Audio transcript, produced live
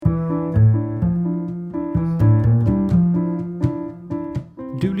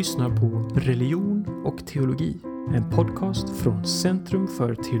lyssnar på Religion och teologi, en podcast från Centrum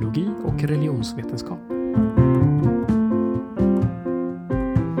för teologi och religionsvetenskap.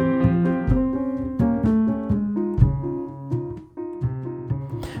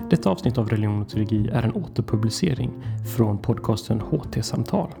 Detta avsnitt av Religion och teologi är en återpublicering från podcasten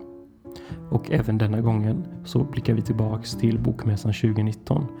HT-samtal. Och även denna gången så blickar vi tillbaks till Bokmässan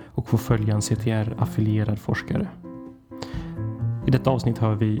 2019 och får följa en CTR-affilierad forskare. I detta avsnitt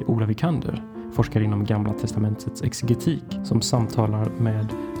hör vi Ola Vikander, forskare inom Gamla testamentets exegetik, som samtalar med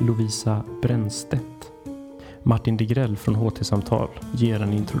Lovisa Brännstedt. Martin Degrell från HT-samtal ger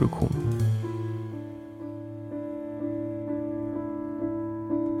en introduktion.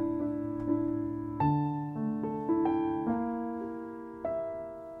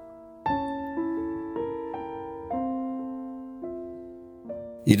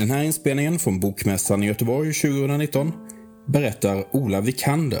 I den här inspelningen från Bokmässan i Göteborg 2019 berättar Ola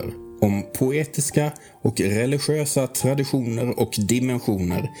Vikander om poetiska och religiösa traditioner och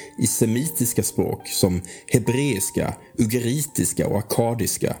dimensioner i semitiska språk som hebreiska, ugaritiska och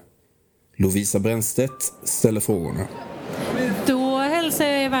akkadiska. Lovisa Brännstedt ställer frågorna. Då hälsar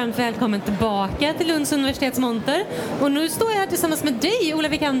jag er varmt välkommen tillbaka till Lunds universitets monter. Och nu står jag här tillsammans med dig, Ola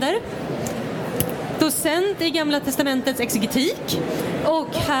Vikander, docent i Gamla testamentets exegetik,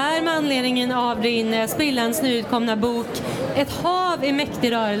 och här med anledningen av din sprillans nyutkomna bok Ett hav i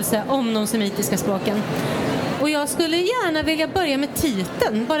mäktig rörelse om de semitiska språken. Och jag skulle gärna vilja börja med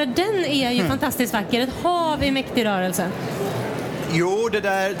titeln. Bara den är ju fantastiskt vacker. Ett hav i mäktig rörelse. Jo, det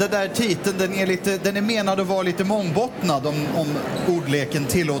där titeln, den är menad att vara lite mångbottnad om ordleken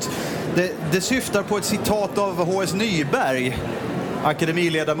tillåts. Det syftar på ett citat av H.S. Nyberg,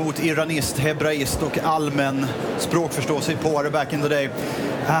 akademiledamot, iranist, hebraist och allmän språkförståsigpåare back in the day.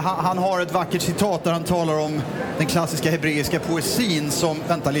 Han har ett vackert citat där han talar om den klassiska hebreiska poesin som,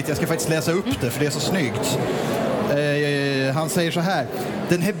 vänta lite, jag ska faktiskt läsa upp det för det är så snyggt. Han säger så här: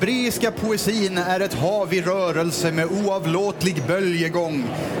 den hebreiska poesin är ett hav i rörelse med oavlåtlig böljegång,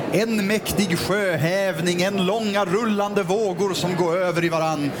 en mäktig sjöhävning, en långa rullande vågor som går över i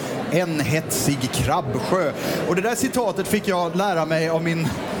varann, en hetsig krabbsjö. Och det där citatet fick jag lära mig av min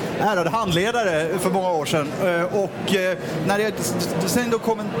ärade handledare för många år sedan. Och när det sen då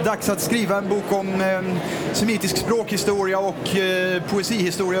kom en dags att skriva en bok om semitisk språkhistoria och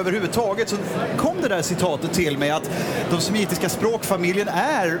poesihistoria överhuvudtaget, så kom det där citatet till mig att de semitiska språkfamiljen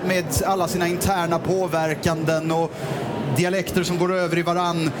är med alla sina interna påverkanden och dialekter som går över i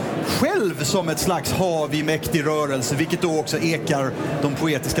varann själv som ett slags hav i mäktig rörelse, vilket då också ekar de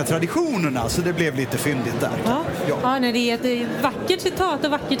poetiska traditionerna, så det blev lite fyndigt där. Ja, nej, det är ett vackert citat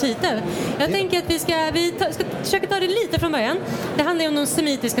och vacker titel. Jag tänker att vi ska försöka ta det lite från början. Det handlar ju om de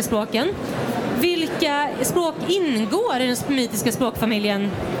semitiska språken. Vilka språk ingår i den semitiska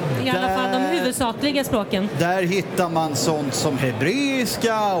språkfamiljen? I alla fall de huvudsakliga språken. Där hittar man sånt som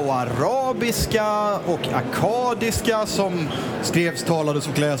hebreiska och arabiska och akkadiska som skrevs, talades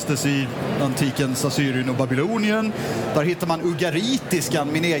och lästes i antikens Assyrien och Babylonien. Där hittar man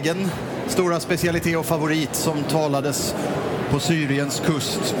ugaritiskan, min egen stora specialitet och favorit, som talades på Syriens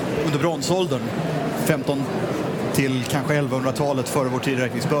kust under bronsåldern, 15 till kanske 1100-talet före vår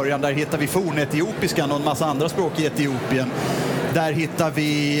tideräkningsbörjan. Där hittar vi fornetiopiskan och en massa andra språk i Etiopien. Där hittar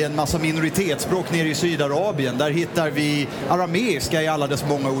vi en massa minoritetsspråk nere i Sydarabien. Där hittar vi arameiska i alla dess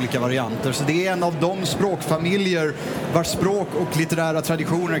många olika varianter. Så det är en av de språkfamiljer vars språk och litterära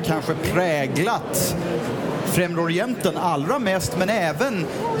traditioner kanske präglat Främre Orienten allra mest, men även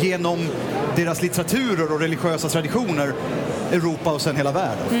genom deras litteraturer och religiösa traditioner Europa och sen hela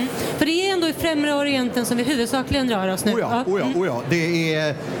världen. För det är ändå i Främre Orienten som vi huvudsakligen rör oss nu. Ja. Det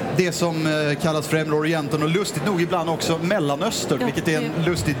är det som kallas Främre Orienten och lustigt nog ibland också Mellanöstern, vilket är en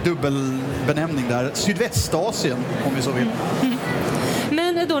lustig dubbelbenämning där. Sydvästasien, om vi så vill.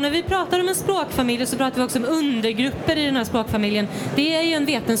 Men då när vi pratar om en språkfamilj så pratar vi också om undergrupper i den här språkfamiljen. Det är ju en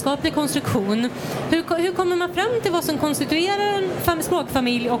vetenskaplig konstruktion. Hur kommer man fram till vad som konstituerar en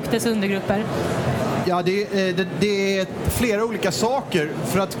språkfamilj och dess undergrupper? Ja, det är flera olika saker.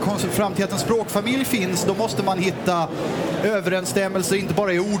 För att komma fram till att en språkfamilj finns, då måste man hitta överensstämmelser inte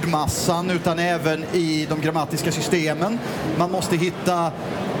bara i ordmassan utan även i de grammatiska systemen. Man måste hitta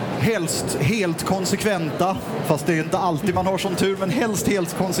helst helt konsekventa fast det är inte alltid man har sån tur, men helst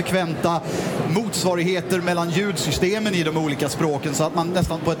helt konsekventa motsvarigheter mellan ljudsystemen i de olika språken, så att man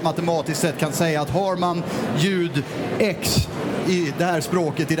nästan på ett matematiskt sätt kan säga att har man ljud X i det här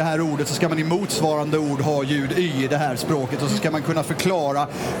språket, i det här ordet, så ska man i motsvarande ord ha ljud Y i det här språket, och så ska man kunna förklara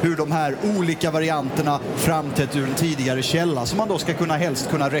hur de här olika varianterna framträtt ur en tidigare källa, som man då ska kunna helst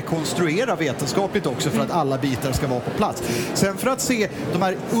kunna rekonstruera vetenskapligt också, för att alla bitar ska vara på plats. Sen för att se de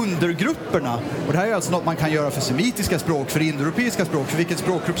här undergrupperna, och det här är alltså något man kan göra för semitiska språk, för indoeuropeiska språk, för vilket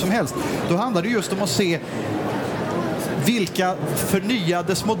språkgrupp som helst, då handlar det just om att se vilka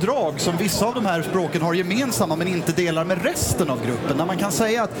förnyade små drag som vissa av de här språken har gemensamma men inte delar med resten av gruppen. När man kan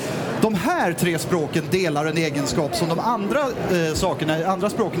säga att de här 3 språken delar en egenskap som de andra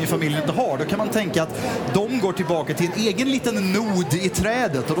språken i familjen inte har, då kan man tänka att de går tillbaka till en egen liten nod i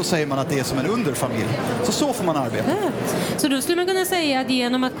trädet, och då säger man att det är som en underfamilj. Så får man arbeta. Så då skulle man kunna säga att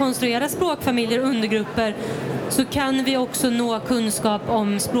genom att konstruera språkfamiljer och undergrupper så kan vi också nå kunskap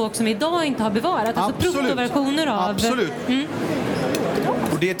om språk som idag inte har bevarat. Alltså protoversioner av... Absolut.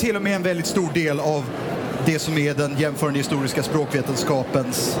 Och det är till och med en väldigt stor del av det som är den jämförande historiska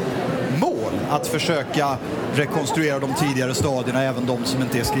språkvetenskapens mål. Att försöka rekonstruera de tidigare stadierna, även de som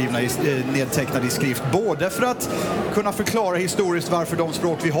inte är skrivna nedtecknade i skrift. Både för att kunna förklara historiskt varför de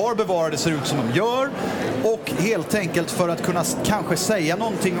språk vi har bevarade ser ut som de gör, och helt enkelt för att kunna kanske säga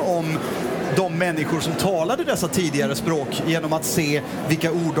någonting om de människor som talade dessa tidigare språk genom att se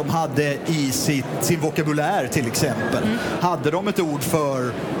vilka ord de hade i sin vokabulär till exempel. Hade de ett ord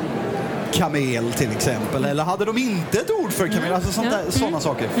för kamel till exempel, eller hade de inte ett ord för kamel? Alltså sådana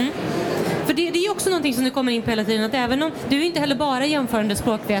saker. För det är ju också någonting som du kommer in på hela tiden, att även om du är inte heller bara jämförande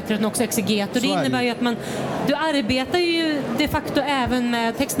språkvetare utan också exeget, och det innebär ju att du arbetar ju de facto även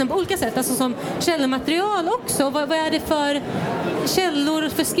med texterna på olika sätt, alltså som källmaterial också. Vad är det för källor,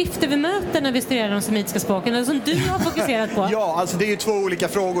 för skrifter vi möter när vi studerar de semitiska språken, eller som du har fokuserat på? Ja, alltså det är ju 2 olika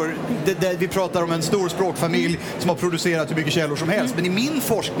frågor. Vi pratar om en stor språkfamilj som har producerat hur mycket källor som helst, men i min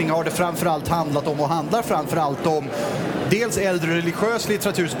forskning har det framförallt handlat om, och handlar framförallt om, dels äldre religiös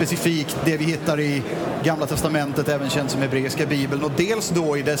litteratur specifikt, det vi hittar i Gamla testamentet, även känt som hebreiska bibeln, och dels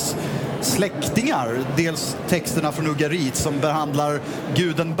då i dess släktingar, dels texterna från Ugarit som behandlar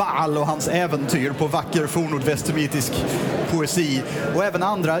guden Baal och hans äventyr på vacker fornnordvästsemitisk poesi, och även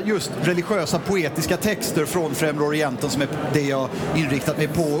andra just religiösa poetiska texter från Främre Orienten, som är det jag inriktat mig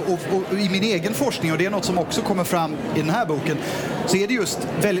på. Och i min egen forskning, och det är något som också kommer fram i den här boken, så är det just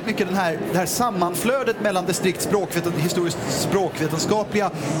väldigt mycket det här sammanflödet mellan det strikt historiskt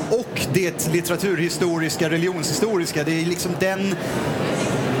språkvetenskapliga och det litteraturhistoriska, religionshistoriska. Det är liksom det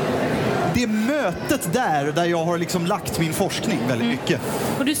mötet där jag har liksom lagt min forskning väldigt mycket.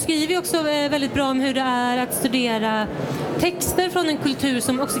 Och du skriver ju också väldigt bra om hur det är att studera texter från en kultur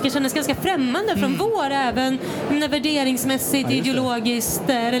som också kan kännas ganska främmande från vår, även värderingsmässigt, ideologiskt,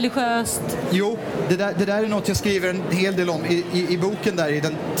 religiöst. Jo, det där är något jag skriver en hel del om i boken där, i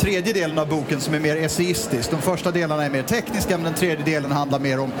den 3:e delen av boken som är mer essayistisk. De första delarna är mer tekniska, men den 3:e delen handlar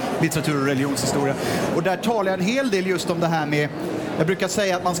mer om litteratur och religionshistoria. Och där talar jag en hel del just om det här med, jag brukar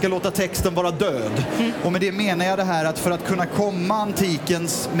säga att man ska låta texten vara död. Och med det menar jag det här att för att kunna komma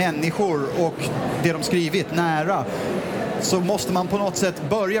antikens människor och det de skrivit nära, så måste man på något sätt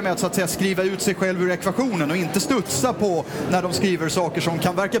börja med att, så att säga, skriva ut sig själv ur ekvationen och inte studsa på när de skriver saker som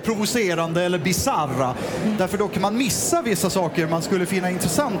kan verka provocerande eller bizarra. Därför då kan man missa vissa saker man skulle finna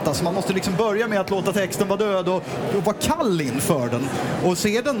intressanta. Så man måste liksom börja med att låta texten vara död och vara kall inför den och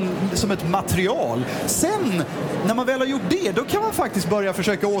se den som ett material. Sen, när man väl har gjort det, då kan man faktiskt börja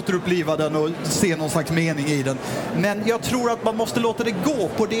försöka återuppliva den och se någon slags mening i den. Men jag tror att man måste låta det gå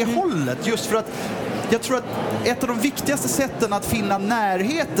på det hållet, just för att jag tror att ett av de viktigaste sätten att finna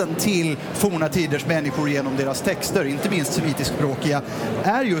närheten till forna tiders människor genom deras texter, inte minst semitiskspråkiga,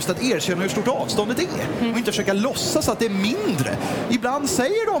 är just att erkänna hur stort avståndet är och inte försöka låtsas att det är mindre. Ibland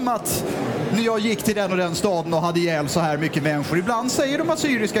säger de att när jag gick till den och den staden och hade ihjäl så här mycket människor. Ibland säger de att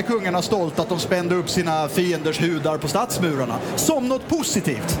syriska kungarna stolt att de spände upp sina fienders hudar på stadsmurarna som något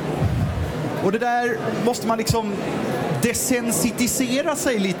positivt. Och det där måste man liksom desensitisera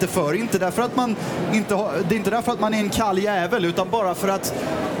sig lite för, inte därför att man det är inte därför att man är en kall jävel, utan bara för att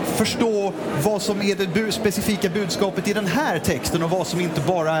förstå vad som är det specifika budskapet i den här texten och vad som inte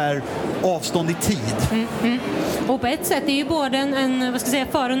bara är avstånd i tid. Och på ett sätt är ju både en vad ska jag säga,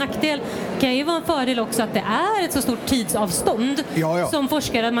 för- och nackdel. kan ju vara en fördel också att det är ett så stort tidsavstånd som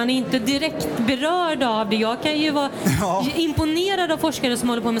forskare, att man är inte direkt berörd av det. Jag kan ju vara imponerad av forskare som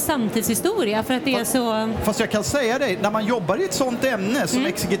håller på med samtidshistoria för att det är så... Fast jag kan säga det, när man jobbar i ett sånt ämne som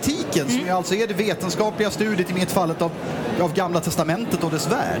exegetiken, som ju alltså är det vetenskapliga studiet i mitt fallet av Gamla testamentet och dess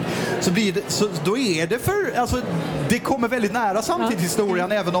värld, så blir det, då är det det kommer väldigt nära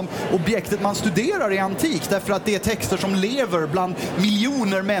samtidshistorien även om objektet man studerar är antikt, därför att det är texter som lever bland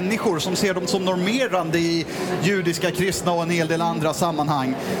miljoner människor som ser dem som normerande i judiska, kristna och en hel del andra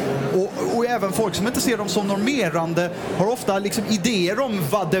sammanhang. Och även folk som inte ser dem som normerande har ofta liksom idéer om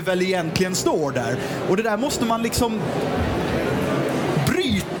vad det väl egentligen står där. Och det där måste man liksom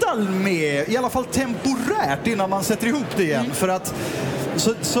bryta med, i alla fall temporärt, innan man sätter ihop det igen. För att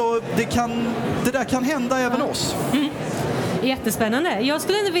så det där kan hända även oss. Jättespännande. Jag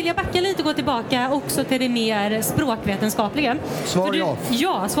skulle ändå vilja backa lite och gå tillbaka också till det mer språkvetenskapliga. Svar ja.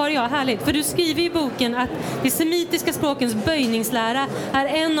 Ja, svar ja. Härligt. För du skriver i boken att de semitiska språkens böjningslära är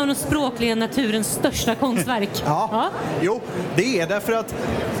en av de språkliga naturens största konstverk. Ja. Jo, det är därför att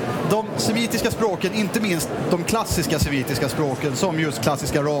de semitiska språken, inte minst de klassiska semitiska språken som just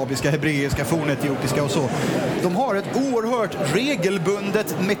klassiska arabiska, hebreiska, fornetiopiska och så, de har ett oerhört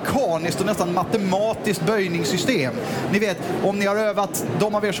regelbundet, mekaniskt och nästan matematiskt böjningssystem. Ni vet, om ni har övat,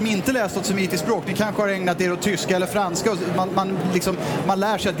 de av er som inte läst ett semitiskt språk, ni kanske har ägnat er åt tyska eller franska, man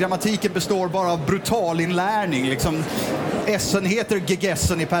lär sig att grammatiken består bara av brutal inlärning. Liksom, essen heter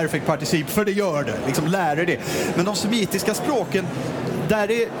gegessen i perfekt particip, för det gör det. Liksom, lär er det. Men de semitiska språken,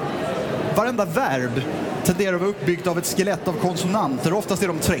 där är varenda verb tenderar att vara uppbyggt av ett skelett av konsonanter. Oftast är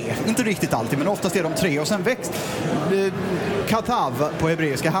de 3. Inte riktigt alltid, men oftast är de 3. Och sen växt katav på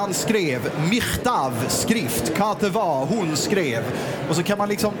hebreiska, han skrev. Michtav, skrift. Kateva, hon skrev. Och så kan man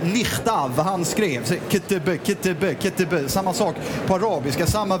liksom nichtav, han skrev. Ketebe, ketebe, ketebe. Samma sak på arabiska,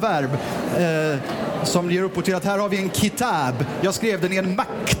 samma verb som ger upp till att här har vi en kitab. Jag skrev den i en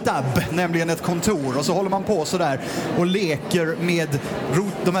maktab, nämligen ett kontor. Och så håller man på så där och leker med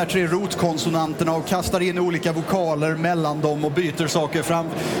de här 3 rotkonsonanterna och kastar in olika vokaler mellan dem och byter saker fram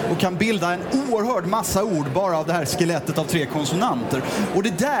och kan bilda en oerhörd massa ord bara av det här skelettet av 3 konsonanter. Och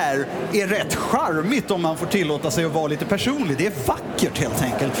det där är rätt charmigt om man får tillåta sig att vara lite personlig. Det är vackert helt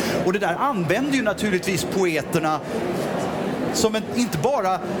enkelt. Och det där använder ju naturligtvis poeterna som inte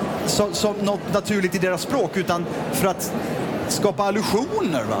bara som något naturligt i deras språk, utan för att skapa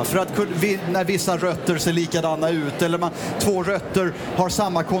allusioner, va? För att när vissa rötter ser likadana ut eller 2 rötter har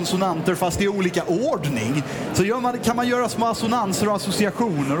samma konsonanter fast i olika ordning, så kan man göra små assonanser och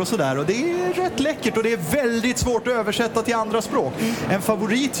associationer och sådär, och det är rätt läckert och det är väldigt svårt att översätta till andra språk. En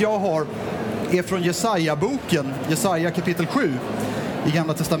favorit jag har är från Jesaja-boken, Jesaja kapitel 7 i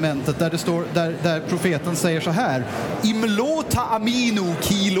Gamla testamentet, där det står, där profeten säger så här: Imlota aminu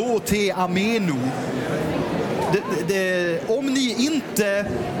kilote amenu. Om ni inte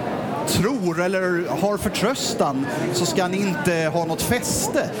tror eller har förtröstan så ska ni inte ha något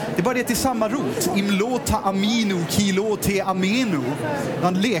fäste. Det är bara det till samma rot. Imlota aminu kilote amenu.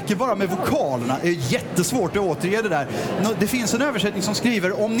 Man leker bara med vokalerna. Det är jättesvårt att återge det där. Det finns en översättning som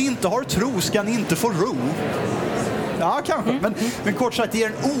skriver: om ni inte har tro ska ni inte få ro. Ja, kanske. Men kort sagt, det ger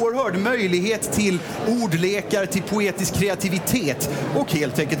en oerhörd möjlighet till ordlekar, till poetisk kreativitet och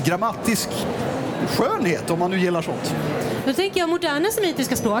helt enkelt grammatisk skönhet, om man nu gillar sånt. Då tänker jag moderna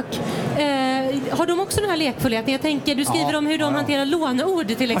semitiska språk. Har de också den här lekfullheten? Jag tänker, du skriver om hur de hanterar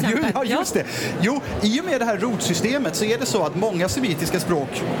låneord till exempel. Ja, just det. Jo, i och med det här rotsystemet så är det så att många semitiska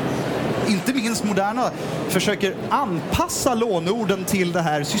språk, inte minst moderna, försöker anpassa låneorden till det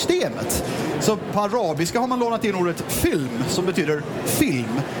här systemet. Så på arabiska har man lånat in ordet film, som betyder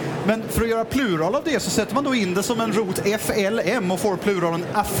film. Men för att göra plural av det så sätter man då in det som en rot FLM och får pluralen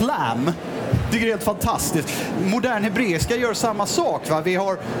aflam. Det är helt fantastiskt. Modern hebreiska gör samma sak. Va?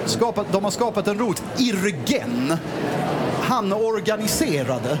 De har skapat en rot irgen. Han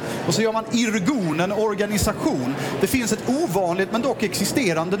organiserade. Och så gör man irgon, en organisation. Det finns ett ovanligt men dock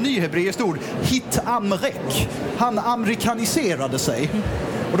existerande nyhebreiskt ord, hit-amrek. Han amerikaniserade sig.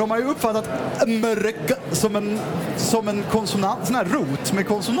 Och de har ju uppfattat amrek som en konsonant, sån här rot med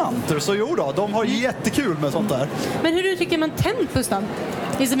konsonanter. Så jo då, de har jättekul med sånt där. Men hur uttrycker man tempus då?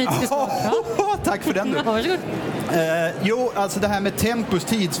 I semitiska språk? Ja. Tack för den nu. Ja, varsågod. Jo, alltså det här med tempus,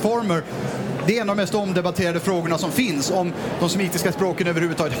 tidsformer, det är en av de mest omdebatterade frågorna som finns, om de semitiska språken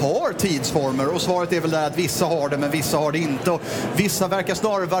överhuvudtaget har tidsformer. Och svaret är väl där att vissa har det, men vissa har det inte. Och vissa verkar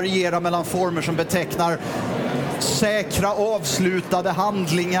snarare variera mellan former som betecknar säkra avslutade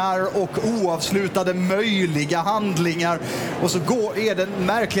handlingar och oavslutade möjliga handlingar. Och så är det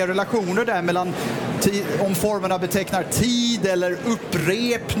märkliga relationer där mellan om formerna betecknar tid eller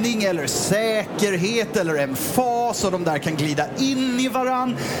upprepning eller säkerhet eller emfas, och de där kan glida in i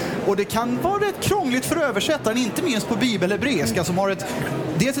varann. Och det kan vara rätt krångligt för översättaren, inte minst på bibelhebreiska, som har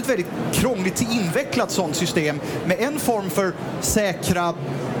dels ett väldigt krångligt invecklat sånt system med en form för säkra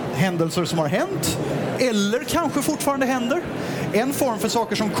händelser som har hänt eller kanske fortfarande händer. En form för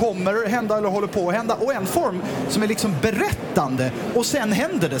saker som kommer hända eller håller på att hända, och en form som är liksom berättande och sen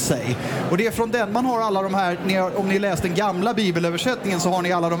händer det sig. Och det är från den man har alla de här, om ni läst den gamla bibelöversättningen så har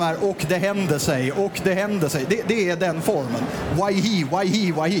ni alla de här och det hände sig, och det hände sig. Det är den formen. Why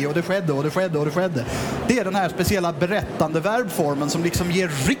he, och det skedde och det skedde och det skedde. Det är den här speciella berättande verbformen som liksom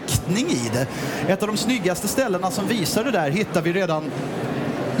ger riktning i det. Ett av de snyggaste ställena som visar det där hittar vi redan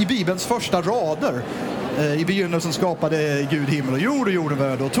i Bibelns första rader. I begynnelsen skapade Gud himmel och jord, och jorden var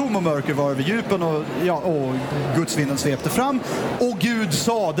öde och tom och mörker var över djupen, och Gudsvinden svepte fram, och Gud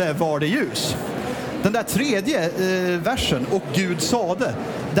sade var det ljus. Den där tredje versen, och Gud sade,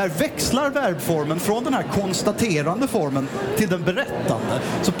 där växlar verbformen från den här konstaterande formen till den berättande.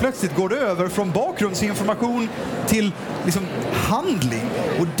 Så plötsligt går det över från bakgrundsinformation till liksom handling.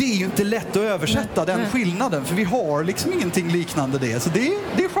 Och det är ju inte lätt att översätta den skillnaden, för vi har liksom ingenting liknande det. Så det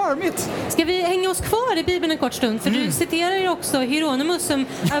är charmigt. Ska vi hänga oss kvar i Bibeln en kort stund? För du citerar ju också Hieronymus som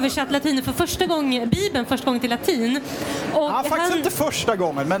översatt latin för Bibeln första gången till latin. Och faktiskt inte första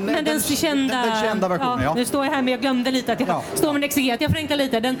gången, men den kända versionen. Ja. Nu står jag här med, jag glömde lite att jag står med en exeget. Jag förenklar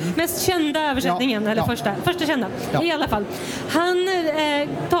lite. Den mest kända översättningen, eller första kända. I alla fall. Han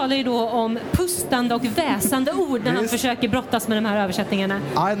talar ju då om pustande och väsande ord när han försöker brottas med de här översättningarna.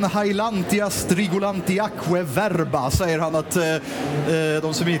 Ein hailantia strigolantiaque verba, säger han att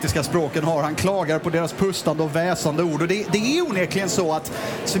de semitiska språken har. Han klagar på deras pustande och väsande ord. Och det är onekligen så att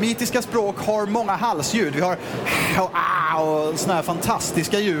semitiska språk har många halsljud. Vi har och såna här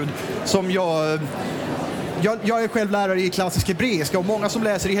fantastiska ljud som jag är själv lärare i klassisk hebreiska, och många som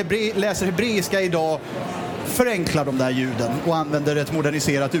läser hebreiska idag förenklar de där ljuden och använder ett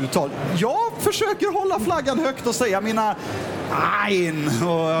moderniserat uttal. Jag försöker hålla flaggan högt och säga mina ein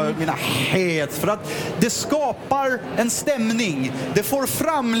och mina het, för att det skapar en stämning. Det får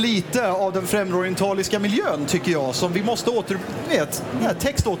fram lite av den främreorientaliska miljön, tycker jag, som vi måste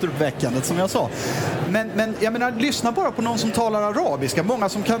textåteruppväckandet som jag sa. Men jag menar, lyssna bara på någon som talar arabiska. Många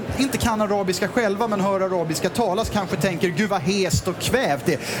som inte kan arabiska själva men hör arabiska talas kanske tänker, gud vad hest och kvävt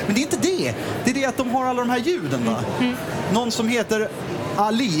det. Men det är inte det. Det är det att de har alla de här ljuden, va? Någon som heter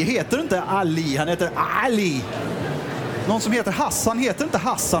Ali heter inte Ali, han heter Ali. Någon som heter Hassan heter inte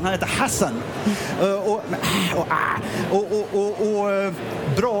Hassan, han heter Hassan. Och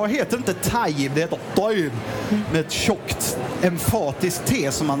bra heter inte Taib, det heter Taib. Med ett tjockt, emfatiskt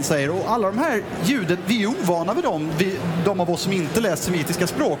T som man säger. Och alla de här ljuden, vi är ovana vid dem, de av oss som inte läst semitiska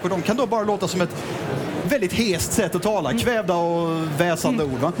språk. Och de kan då bara låta som ett väldigt hest sätt att tala, kvävda och väsande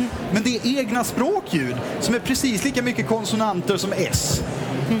ord, va? Men det är egna språkljud som är precis lika mycket konsonanter som S.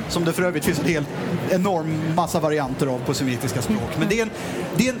 Som det för övrigt finns en helt enorm massa varianter av på semitiska språk. Men det är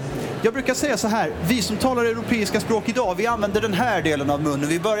en, jag brukar säga så här, vi som talar europeiska språk idag, vi använder den här delen av munnen.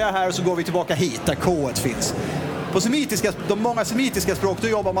 Vi börjar här och så går vi tillbaka hit där K-et finns. På de många semitiska språk, då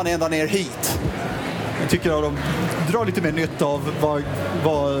jobbar man ända ner hit. Jag tycker att de drar lite mer nytta av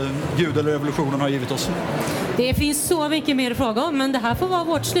vad Gud eller evolutionen har givit oss. Det finns så mycket mer att fråga om, men det här får vara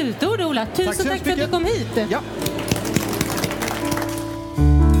vårt slutord, Ola. Tusen tack för att du kom hit. Ja.